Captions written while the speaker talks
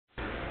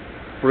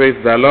Praise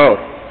the Lord.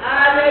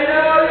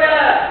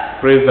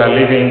 Hallelujah. Praise the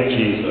living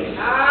Jesus.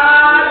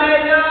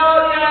 Hallelujah.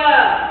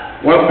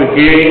 Once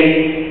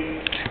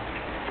again,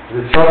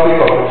 the topic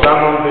of the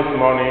sermon this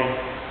morning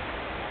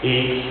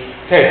is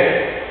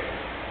test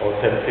or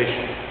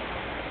temptation.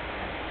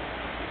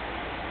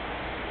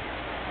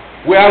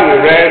 Where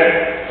we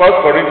read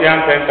 1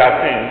 Corinthians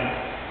 10:13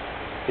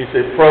 is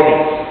a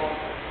promise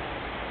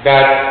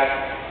that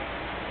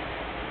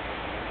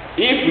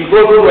if we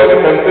go through any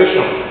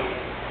temptation,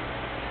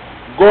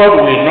 God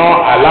will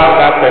not allow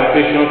that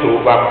temptation to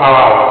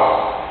overpower us.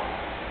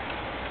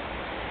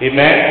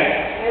 Amen?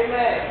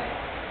 Amen.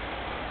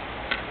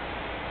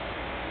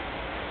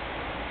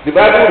 The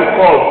Bible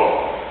records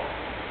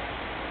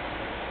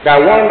that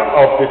one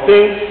of the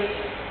things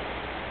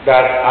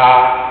that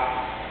are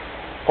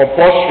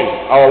compulsory,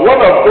 or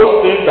one of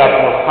those things that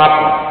must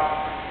happen,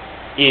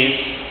 is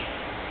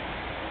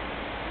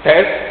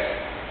test,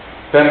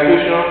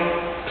 temptation,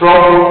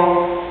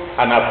 trouble,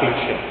 and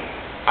affliction,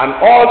 and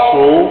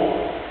also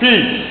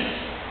peace,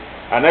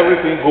 and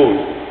everything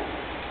goes.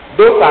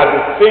 Those are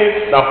the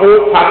things, the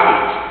whole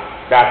package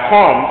that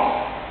comes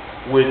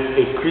with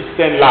a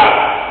Christian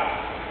life.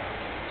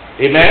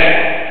 Amen?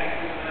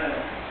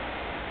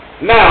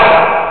 Now,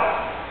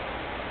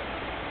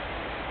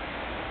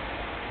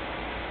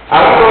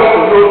 I want us to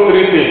know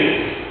three things.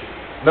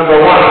 Number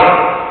one,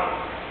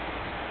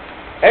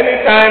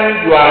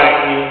 anytime you are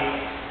in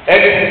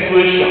any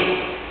situation,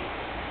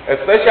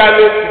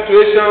 especially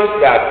situations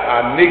that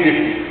are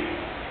negative,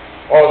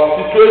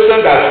 or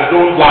situations that you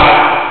don't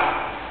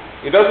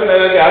like, it doesn't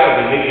necessarily have to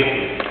be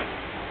negative.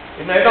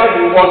 It may not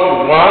be what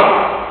you want,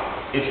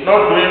 it's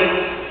not doing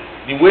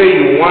the way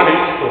you want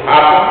it to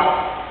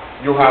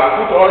happen. You have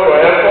put all your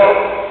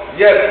effort,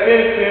 yet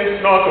things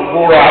seem not to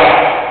go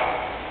right.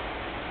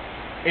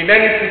 In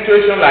any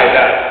situation like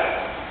that,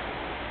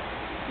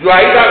 you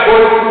are either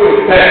going through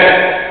a test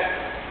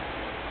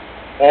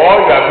or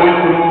you are going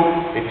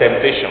through a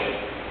temptation.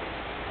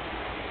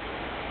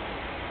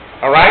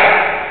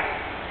 Alright?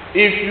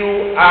 If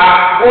you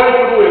are going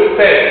through a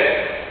test,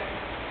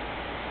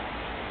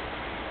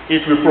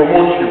 it will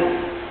promote you.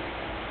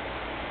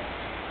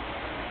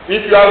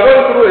 If you are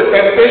going through a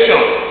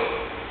temptation,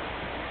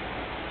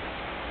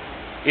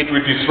 it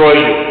will destroy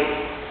you.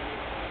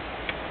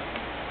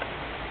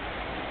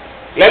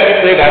 Let me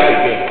say that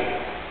again.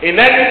 In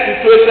any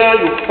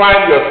situation you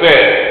find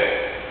yourself,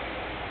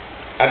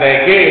 and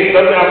again, it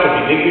doesn't have to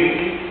be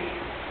negative,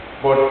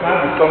 but it can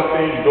be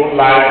something you don't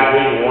like the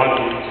way you want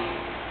it.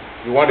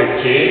 You want a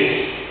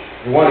change,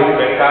 you want it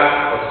better,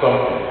 or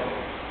something.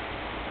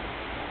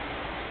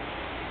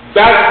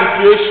 That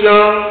situation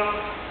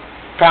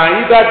can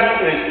either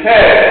be a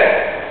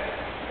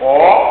test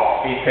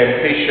or a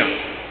temptation.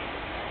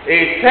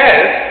 A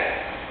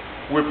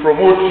test will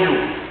promote you.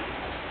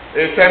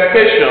 A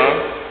temptation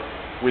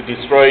will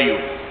destroy you.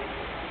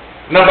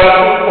 Number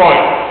 2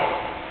 point.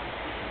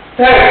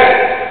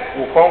 Test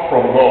will come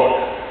from God.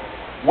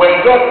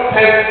 When God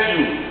tests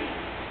you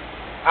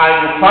and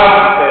you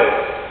pass the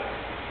test,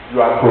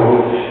 you are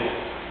promoted.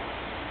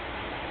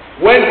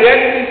 When the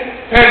enemy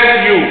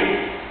tempts you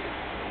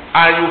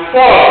and you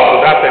fall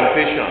to that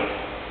temptation,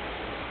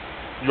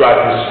 you are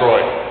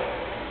destroyed.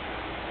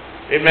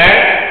 Amen?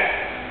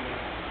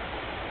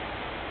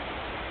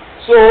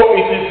 So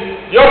it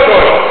is your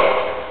choice,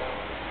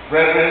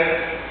 brethren,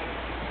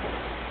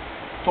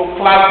 to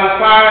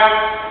classify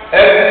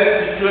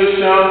every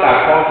situation that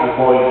comes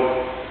before you.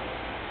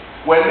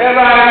 Whenever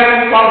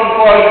anything comes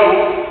before you,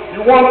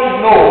 you want to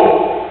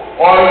know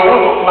or you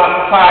want to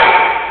classify.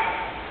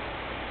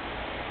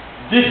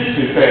 This is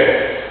a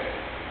test.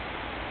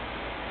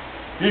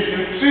 If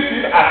you treat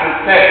it as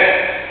a test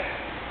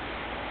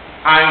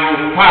and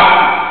you pass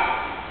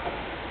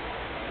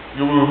it,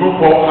 you will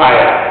move up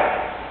higher.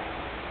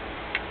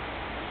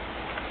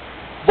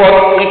 But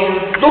if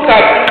you look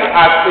at it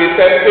as a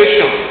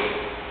temptation,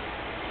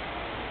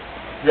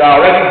 you are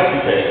already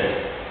defeated.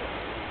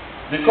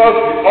 Because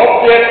the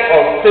object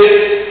of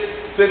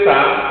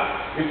Satan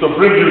is to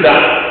bring you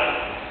down.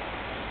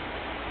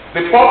 The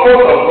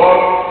purpose of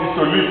God is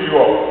to lift you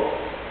up.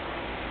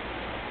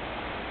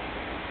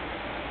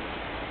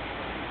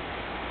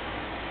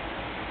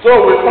 So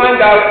we find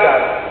out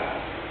that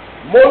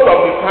most of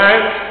the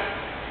time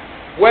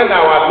when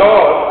our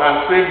Lord and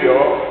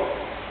Savior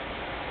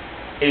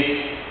is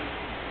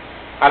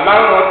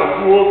allowing us to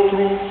go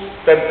through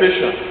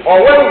temptation,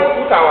 or when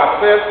we put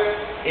ourselves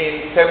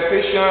in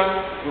temptation,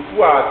 we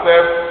put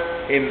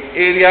ourselves in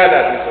area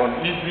that is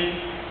uneasy,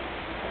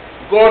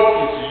 God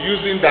is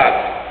using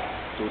that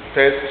to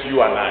test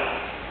you and I.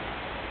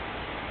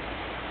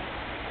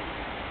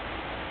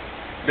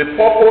 The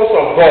purpose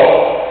of God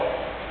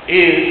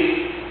is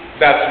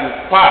that you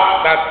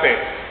pass that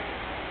test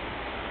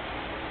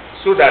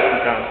so that you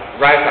can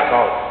rise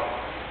above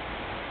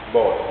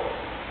God.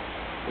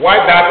 Why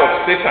that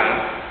of Satan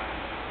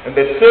in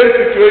the same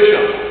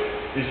situation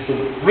is to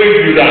bring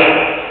you down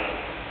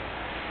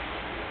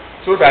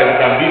so that you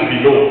can be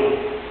below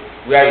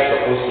where you're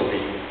supposed to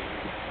be.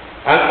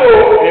 And so,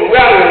 in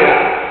where we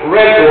are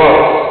read to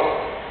us,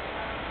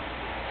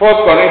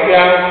 1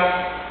 Corinthians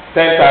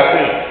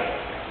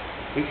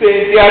 10:13. He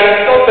says, there is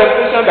no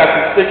temptation that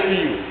is taking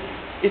you.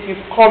 It is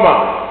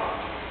common.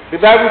 The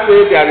Bible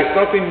says there is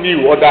nothing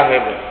new under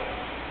heaven.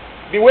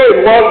 The way it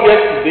was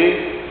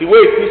yesterday, the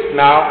way it is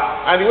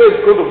now, and the way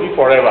it's going to be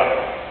forever.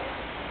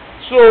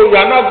 So you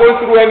are not going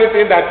through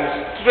anything that is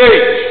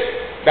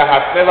strange, that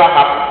has never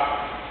happened.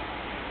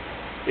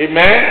 Amen?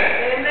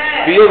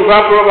 Amen. The Yoruba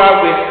people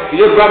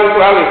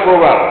have a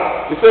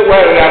proverb. They say,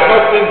 well, we have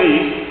not seen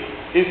this.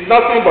 It's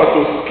nothing but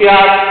to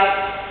scare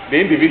the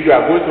individual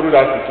going through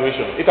that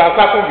situation. It has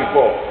happened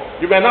before.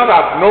 You may not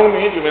have known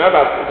it, you may not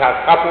have, it has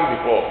happened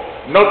before.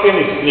 Nothing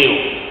is new.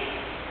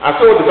 And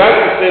so the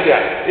Bible says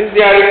that if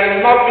there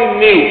is nothing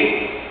new,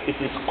 it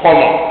is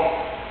common.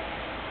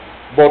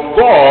 But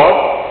God,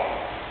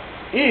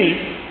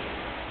 if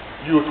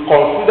you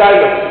consider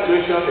your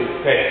situation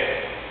a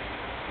test,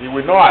 He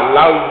will not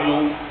allow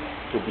you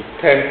to be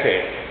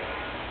tempted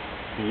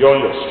beyond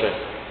your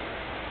strength.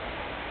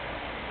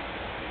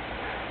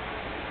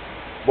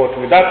 But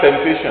with that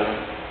temptation,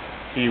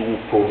 He will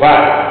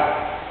provide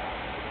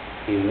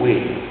a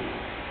way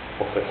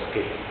of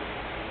escape.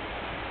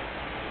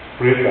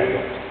 Praise the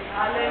Lord.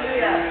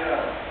 Hallelujah.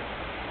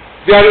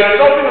 There is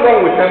nothing wrong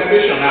with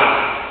temptation now.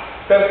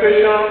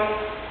 Temptation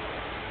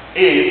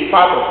is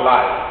part of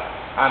life,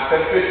 and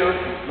temptation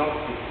is not a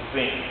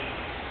sin.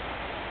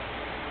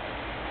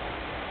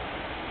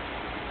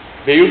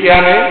 Do you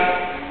hear me?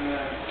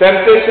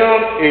 Temptation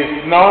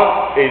is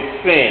not a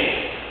sin.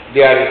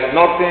 There is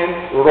nothing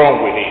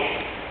wrong with it.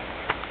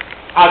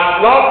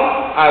 As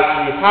long as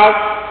you have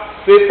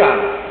Satan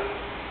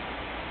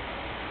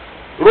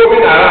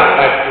roving around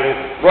like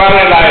a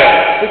roaring lion,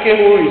 seeking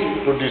who is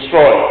to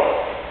destroy,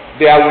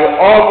 there will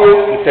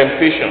always be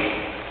temptation.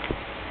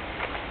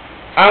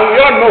 And we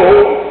all know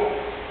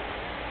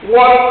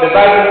what the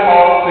Bible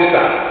calls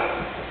Satan.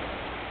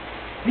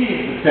 He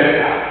is the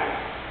tempter.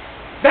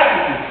 That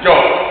is his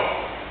job.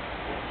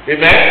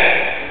 Amen?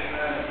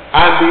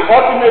 And the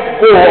ultimate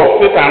goal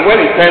of Satan when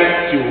he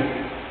tempts you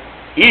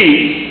is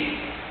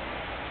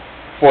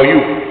for you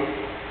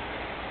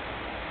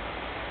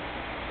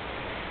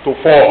to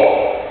fall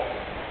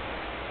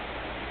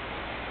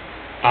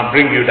and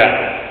bring you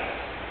down.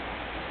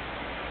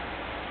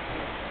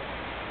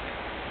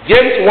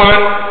 James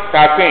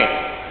 1:13.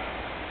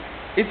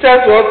 It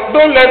tells us,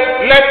 don't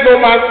let no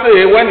man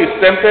say when he's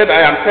tempted,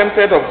 I am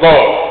tempted of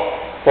God.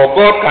 For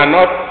God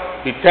cannot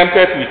be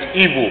tempted with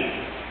evil,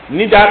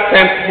 neither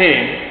tempt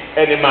him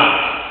any man.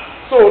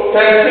 So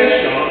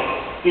temptation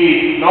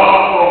is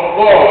not from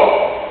God.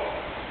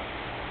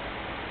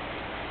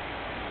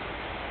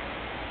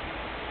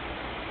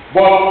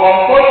 But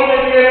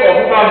unfortunately for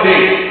human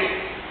beings,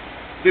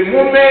 the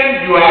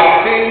moment you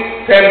are being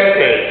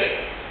tempted,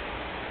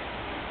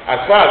 as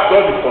far as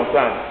God is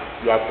concerned,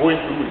 you are going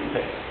through a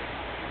test.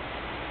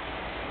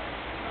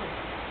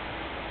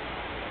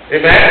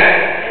 Amen?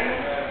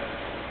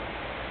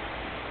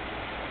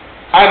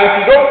 And if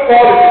you don't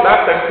fall into that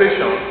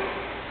temptation,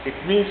 it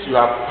means you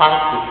have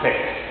passed the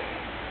test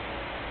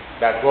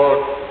that God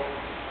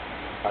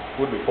has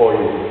put before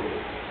you.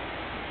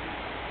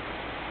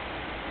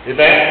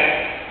 Amen?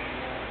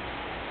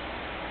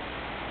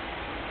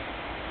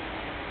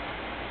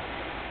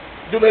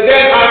 You may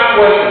then ask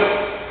questions.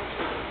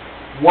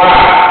 Why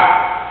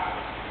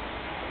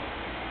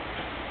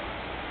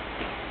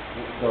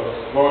does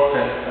God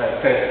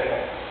test us?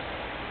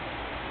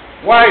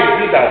 Why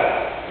is it that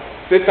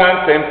Satan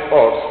tempts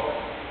us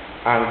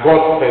and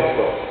God tests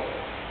us?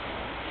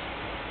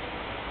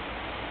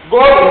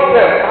 God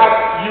himself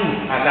asked you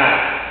and I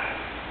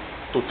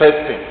to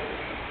test him.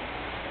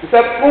 He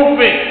said, prove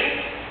me.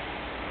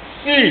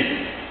 See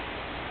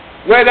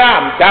whether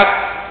I'm that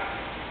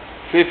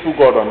faithful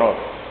God or not.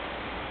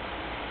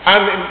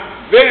 And in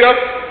various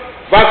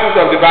verses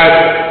of the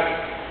Bible,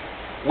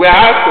 we are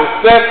asked to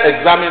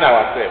self-examine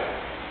ourselves.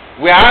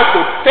 We are asked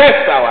to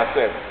test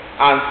ourselves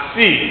and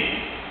see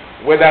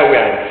whether we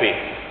are in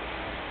faith.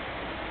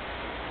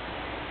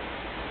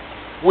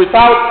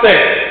 Without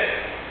test,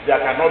 there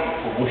cannot be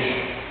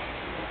promotion.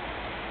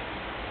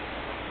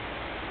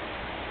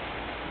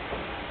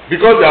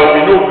 Because there will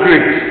be no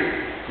grace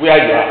where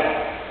you are.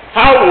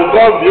 How will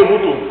God be able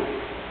to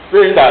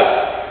say that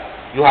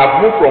you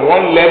have moved from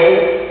one level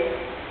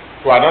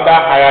to another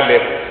higher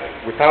level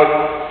without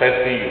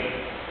testing you?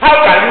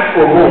 How can you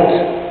promote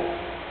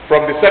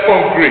from the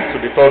second grade to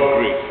the third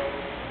grade?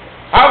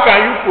 How can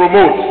you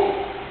promote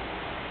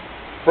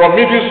from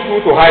middle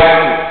school to high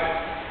school?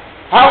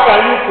 How can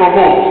you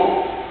promote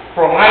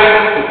from high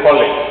school to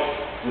college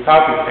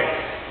without a test?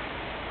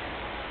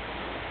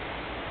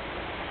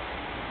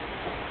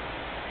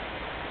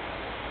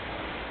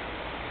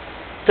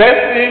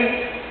 Testing,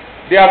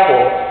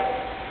 therefore,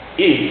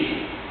 is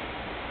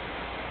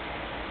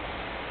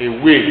a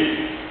way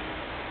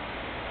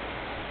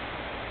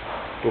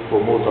to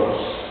promote us.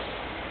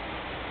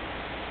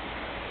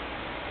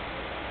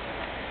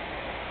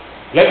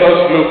 Let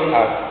us look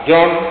at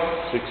John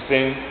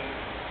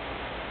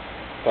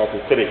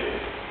 16:33.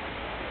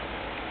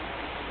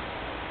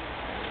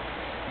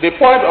 the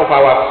point of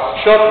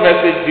our short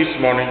message this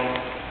morning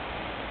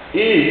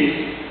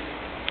is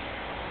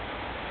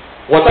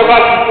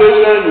whatever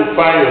situation you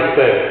find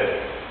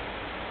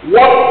yourself,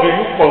 what do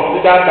you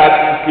consider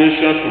that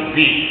situation to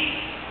be?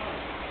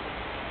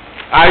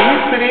 Are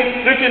you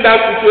treating that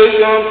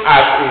situation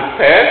as a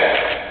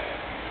test,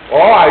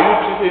 or are you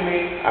treating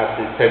it as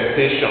a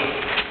temptation?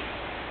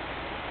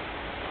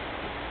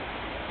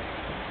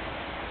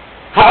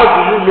 How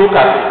do you look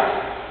at it?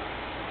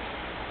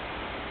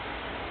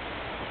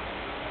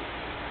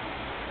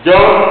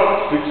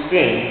 John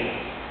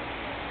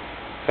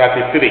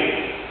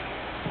 16:33.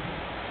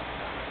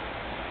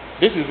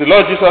 This is the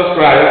Lord Jesus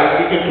Christ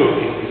speaking to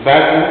his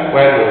disciples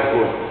while he was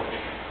going.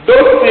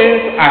 Those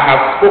things I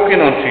have spoken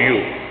unto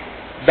you,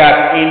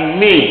 that in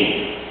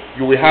me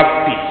you will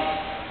have peace.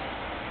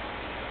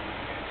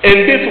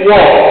 In this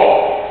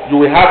world you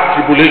will have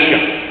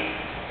tribulation.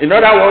 In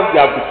other words,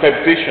 there will be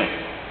temptation.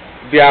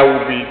 There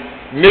will be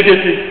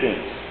negative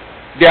things.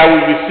 There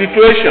will be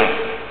situations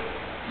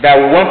that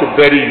will want to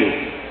bury you.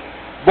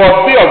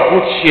 But be of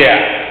good cheer.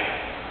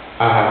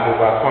 I have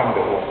overcome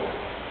the world.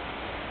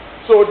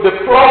 So the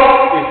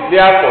promise is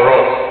there for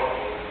us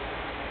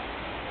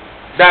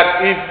that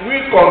if we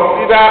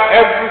consider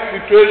every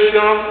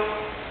situation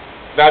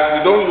that we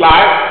don't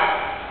like,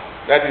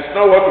 that is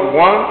not what we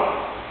want,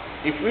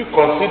 if we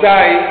consider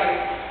it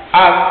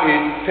as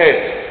a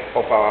test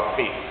of our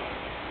faith,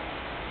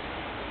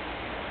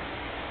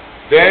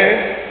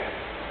 then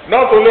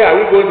not only are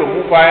we going to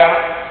move higher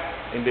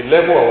in the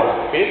level of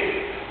our faith,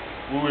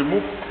 we will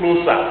move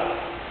closer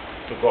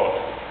to God.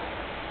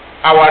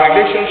 Our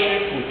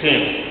relationship with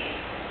Him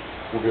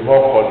will be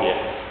more cordial.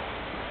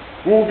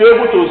 We will be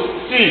able to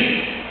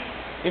see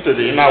into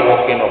the inner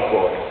working of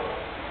God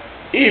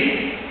if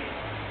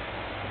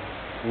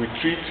we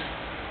treat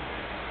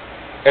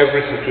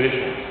every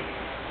situation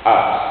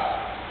as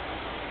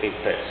a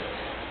test.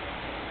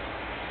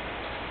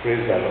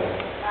 Praise the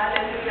Lord.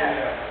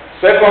 Hallelujah.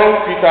 2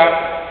 Peter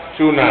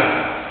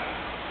 2:9.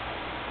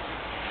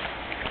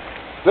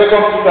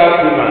 2 Peter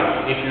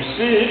 2:9. If you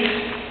see it,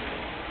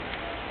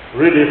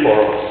 read it for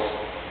us.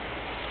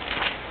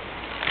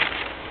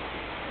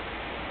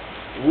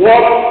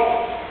 What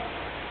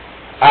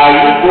are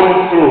you going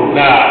through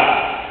now?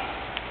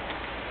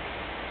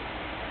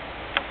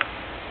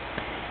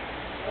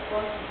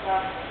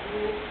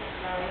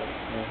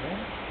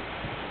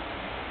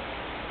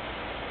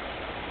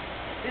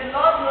 The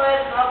Lord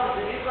knoweth how to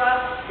deliver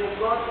the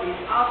godly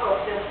out of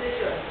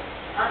temptation,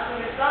 and to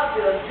reserve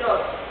the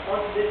unjust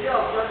unto the day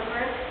of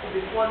judgment to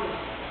be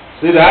punished.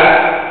 See that?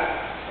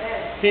 Amen.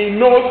 He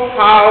knows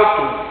how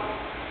to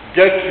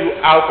get you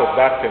out of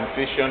that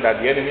temptation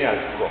that the enemy has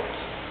brought.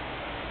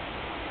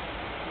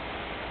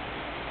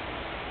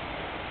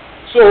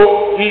 So,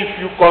 if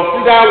you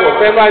consider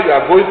whatever you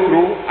are going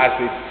through as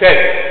a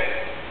test,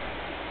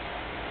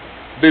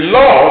 the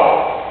Lord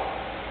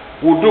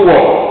will do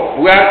what?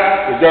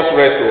 Where we just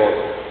read to us.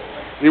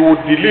 He will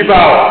deliver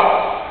us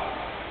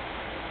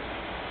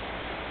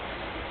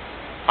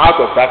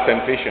out of that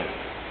temptation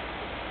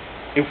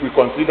if we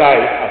consider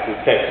it as a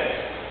test.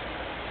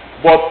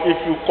 But if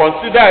you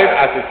consider it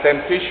as a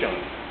temptation,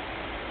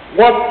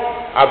 what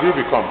have you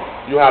become?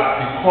 You have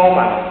become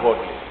an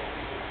ungodly.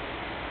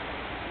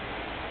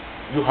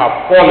 You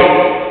have fallen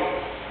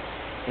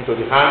into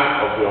the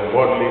hands of the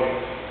ungodly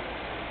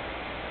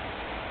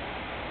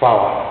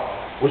power,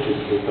 which is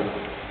Satan.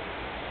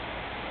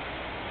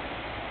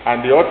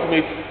 And the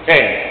ultimate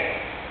end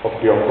of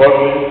the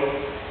ungodly,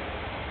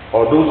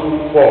 or those who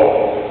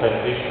fall into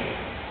temptation,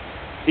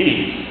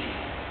 is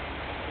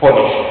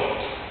punishment.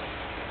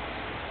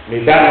 May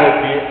that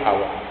not be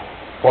our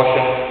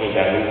portion in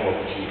the name of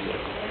Jesus.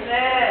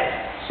 Amen.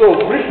 So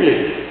briefly,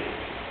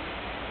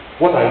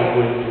 what are you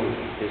going through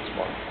this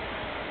morning?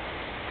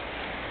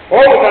 Or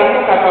we can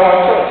look at our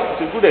church.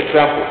 It's a good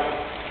example.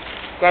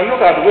 We can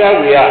look at where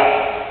we are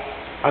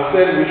and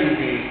say we should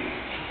be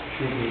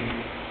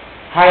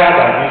higher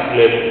than this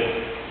level.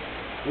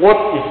 What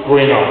is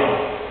going on?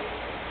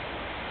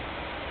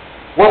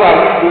 What are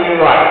we doing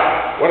right?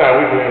 What are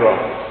we doing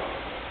wrong?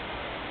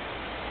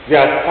 There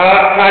are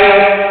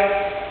trials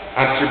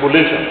and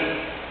tribulations.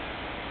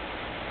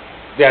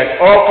 There is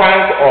all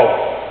kinds of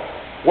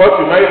what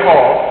you may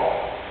call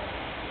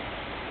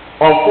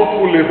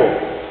unfruitful labor.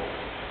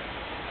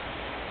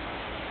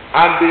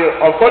 And the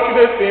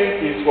unfortunate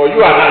thing is for you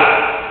and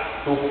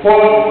I to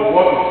fall into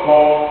what is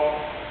called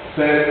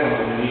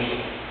self-condemnation.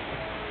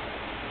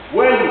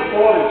 When you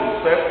fall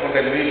into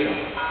self-condemnation,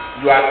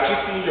 you are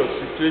treating your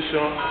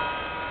situation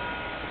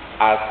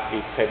as a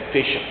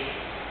temptation.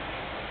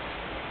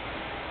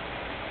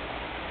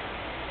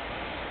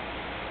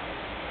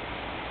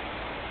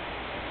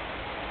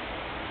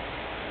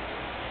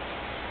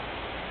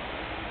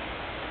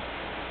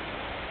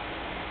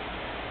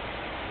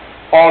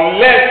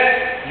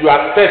 Unless you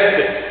are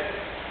tested,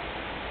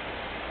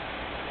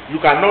 you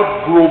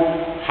cannot grow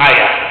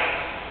higher.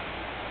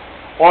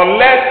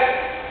 Unless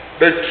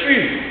the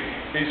tree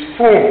is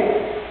full,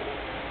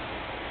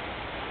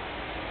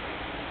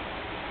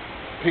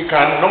 he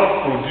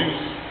cannot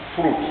produce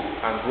fruit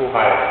and grow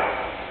higher.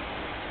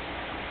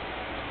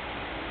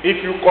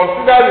 If you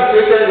consider the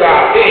situation you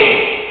are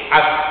in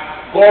as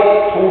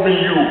God proving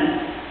you,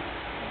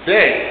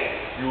 then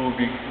you will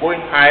be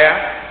going higher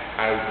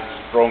and will be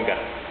stronger.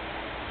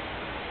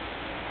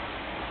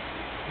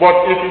 But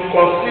if you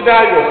consider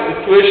your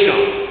situation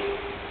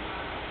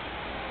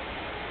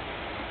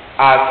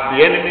as the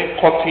enemy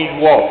cutting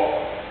you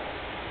off,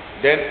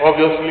 then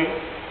obviously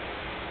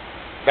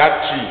that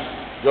tree,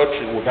 your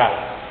tree, will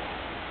die.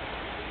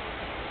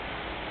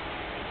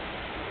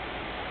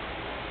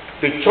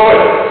 The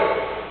choice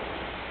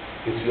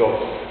is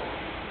yours.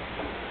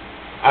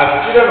 As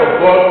children of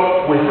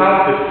God, we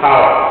have the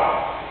power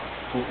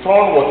to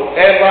turn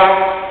whatever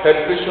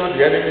temptation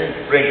the enemy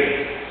is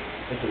bringing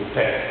into a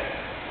test.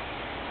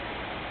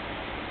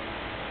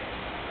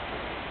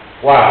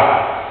 Why?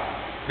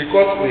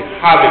 Because we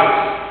have it.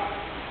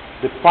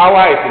 The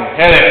power is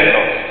inherent in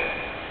us.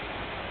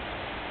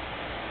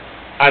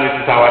 And it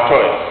is our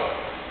choice.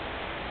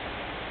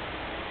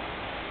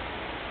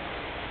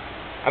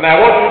 And I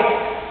want you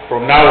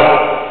from now on,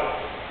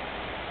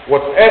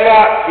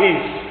 whatever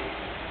is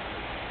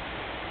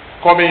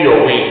coming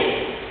your way,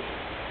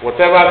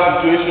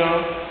 whatever situation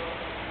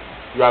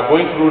you are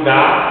going through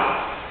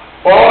now,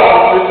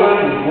 all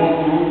situations you go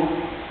through,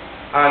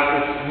 and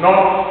it's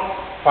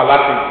not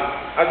palatable.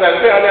 As I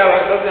said earlier,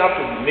 it doesn't have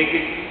to be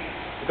negative.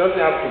 It doesn't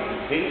have to be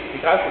this.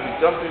 It has to be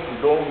something you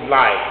don't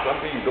like,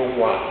 something you don't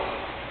want.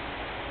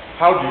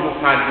 How do you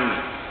handle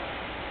it?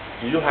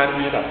 Do you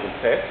handle it as a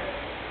test?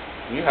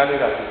 Do you handle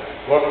it as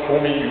God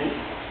forming you?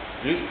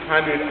 Do you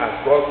handle it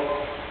as God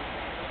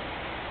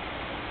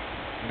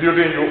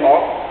building you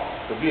up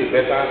to be a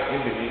better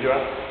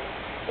individual?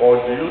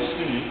 Or do you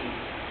see it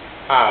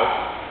as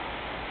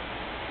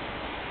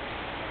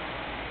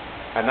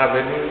an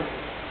avenue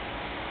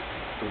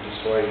to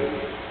destroy you?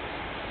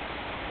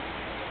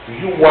 Do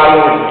you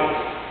wallow in it?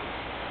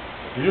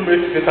 Do you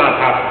make Satan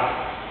happy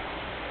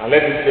and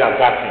let him say, I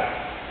got him?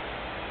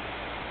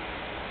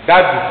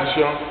 That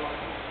decision,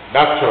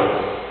 that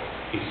choice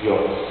is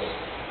yours.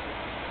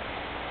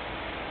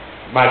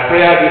 My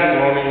prayer this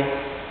morning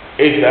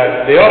is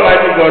that the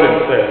Almighty God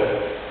Himself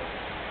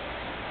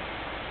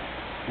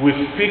will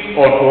speak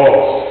unto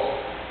us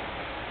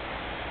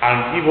and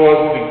give us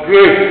the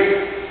grace,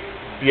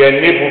 the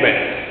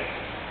enablement,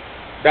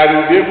 that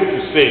we'll be able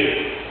to say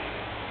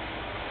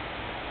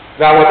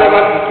that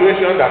whatever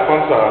situation that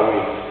comes our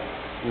way,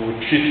 we will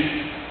treat it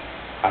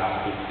as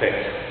a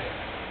test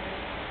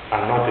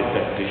and not a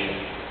temptation.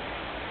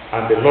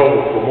 And the Lord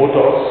will promote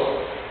us,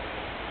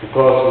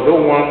 because we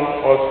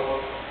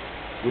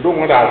don't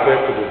want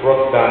ourselves to be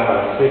brought down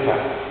by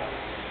Satan.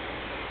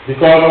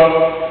 Because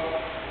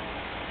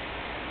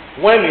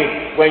when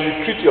you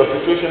treat your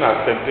situation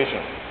as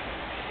temptation,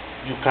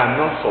 you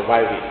cannot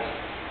survive it.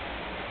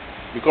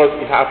 Because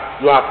you have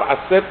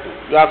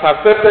accepted what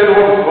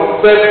is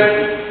called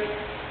self-defeat.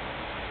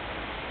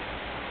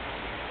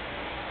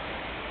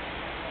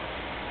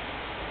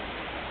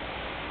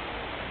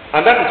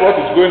 And that is what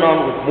is going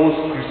on with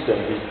most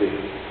Christians these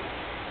days.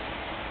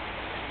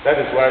 That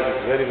is why it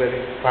is very,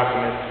 very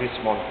pertinent this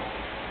morning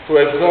to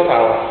exalt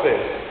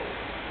ourselves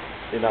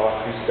in our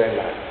Christian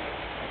life.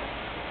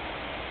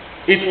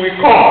 It will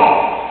come.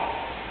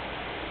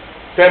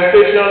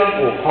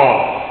 Temptation will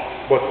come,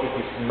 but it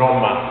is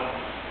normal.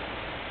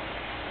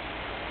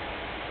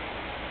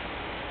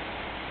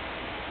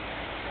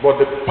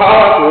 But the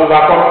power to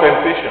overcome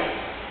temptation,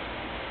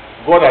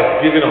 God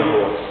has given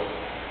unto us.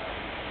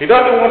 He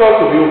doesn't want us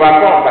to be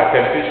overcome by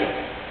temptation.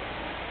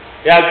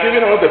 He has given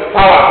us the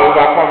power to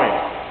overcome it.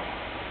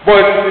 But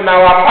it is in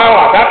our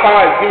power, that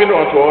power is given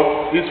unto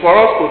us, is for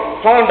us to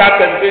turn that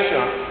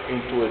temptation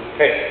into a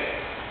test.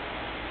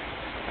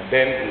 And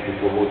then we'll be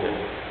promoted.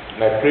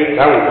 And I pray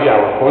that will be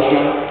our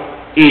portion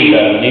in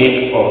the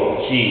name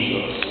of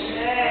Jesus.